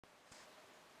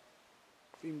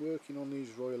been working on these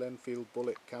Royal Enfield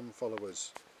Bullet cam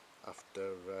followers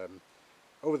after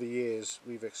over the years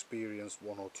we've experienced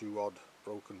one or two odd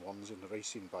broken ones in the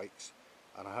racing bikes,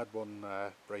 and I had one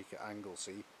break at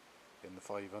Anglesey in the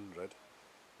 500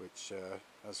 which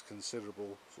has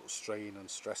considerable sort of strain and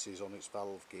stresses on its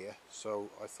valve gear, so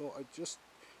I thought I'd just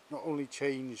not only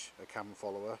change a cam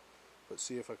follower but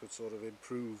see if I could sort of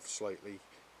improve slightly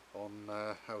on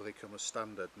how they come as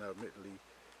standard. Now admittedly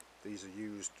these are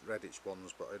used Redditch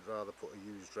ones, but I'd rather put a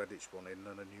used Redditch one in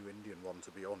than a new Indian one, to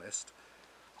be honest.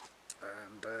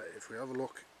 And if we have a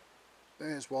look,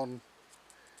 there's one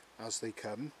as they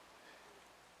come,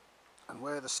 and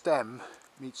where the stem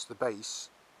meets the base,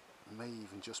 you may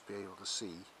even just be able to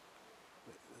see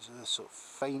there's a sort of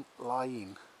faint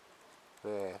line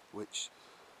there which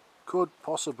could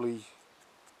possibly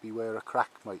be where a crack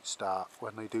might start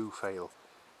when they do fail.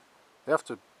 They have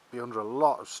to be under a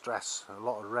lot of stress, a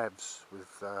lot of revs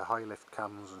with high lift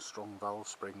cams and strong valve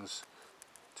springs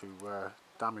to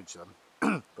damage them.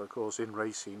 But of course in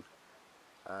racing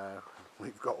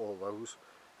we've got all those,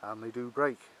 and they do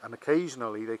break, and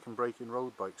occasionally they can break in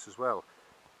road bikes as well.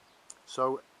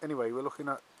 So anyway, we're looking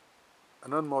at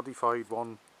an unmodified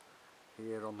one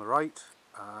here on the right,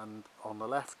 and on the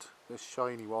left this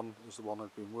shiny one is the one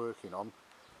I've been working on.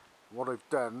 What I've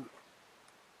done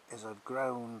is I've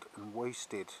ground and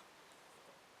wasted,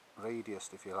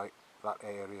 radiused if you like, that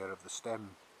area of the stem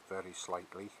very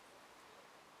slightly,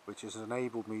 which has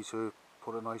enabled me to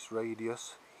put a nice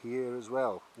radius here as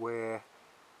well, where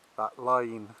that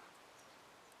line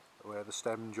where the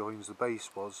stem joins the base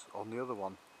was on the other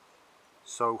one.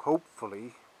 So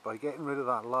hopefully by getting rid of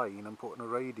that line and putting a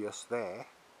radius there,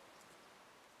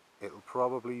 it'll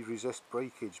probably resist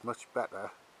breakage much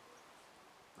better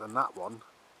than that one,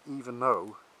 even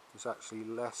though there's actually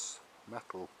less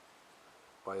metal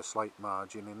by a slight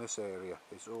margin in this area.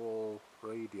 It's all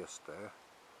radius there,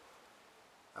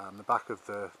 and the back of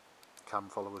the cam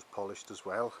follower was polished as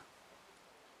well.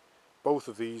 Both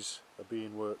of these are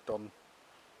being worked on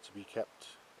to be kept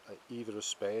either as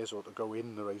spares or to go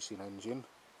in the racing engine.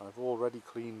 I've already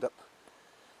cleaned up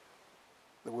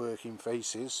the working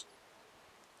faces.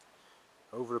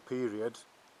 Over a period,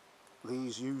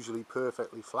 these usually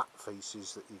perfectly flat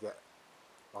faces that you get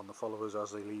on the followers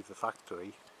as they leave the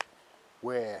factory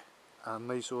wear, and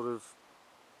they sort of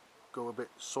go a bit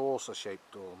saucer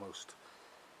shaped almost,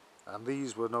 and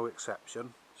these were no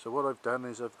exception. So what I've done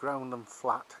is I've ground them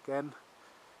flat again,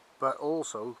 but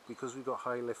also because we've got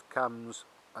high lift cams,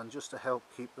 and just to help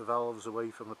keep the valves away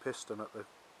from the piston at the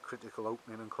critical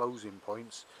opening and closing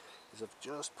points, is I've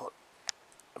just put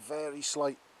a very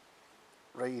slight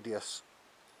radius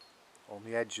on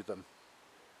the edge of them,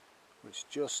 which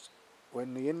just,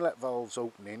 when the inlet valve's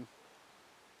opening,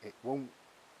 it won't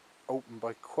open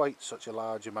by quite such a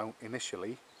large amount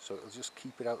initially, so it'll just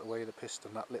keep it out the way of the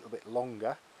piston that little bit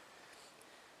longer.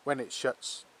 When it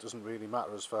shuts, doesn't really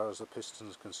matter as far as the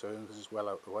piston's concerned because it's well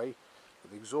out the way.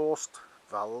 But the exhaust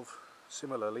valve,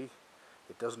 similarly,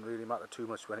 it doesn't really matter too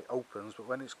much when it opens, but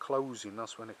when it's closing,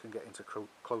 that's when it can get into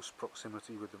close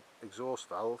proximity with the exhaust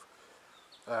valve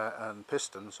and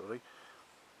piston, sorry.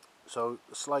 So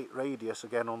the slight radius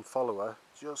again on follower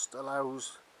just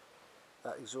allows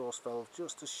that exhaust valve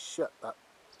just to shut that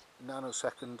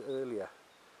nanosecond earlier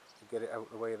to get it out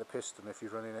of the way of the piston if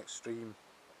you're running extreme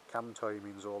cam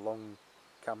timings or long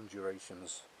cam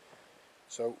durations.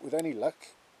 So with any luck,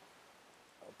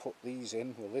 I'll put these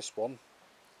in, well this one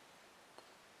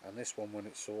and this one when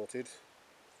it's sorted,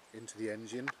 into the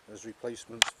engine as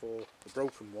replacements for the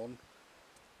broken one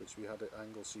which we had at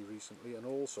Anglesey recently. And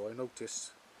also I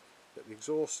noticed that the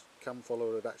exhaust cam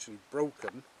follower had actually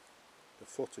broken, the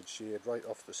foot had sheared right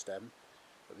off the stem,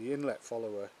 but the inlet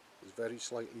follower is very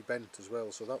slightly bent as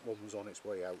well, so that one was on its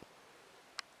way out.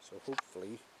 So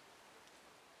hopefully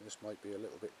this might be a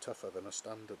little bit tougher than a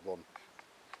standard one.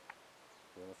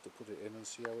 We'll have to put it in and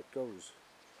see how it goes.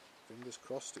 Fingers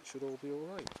crossed it should all be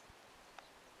alright.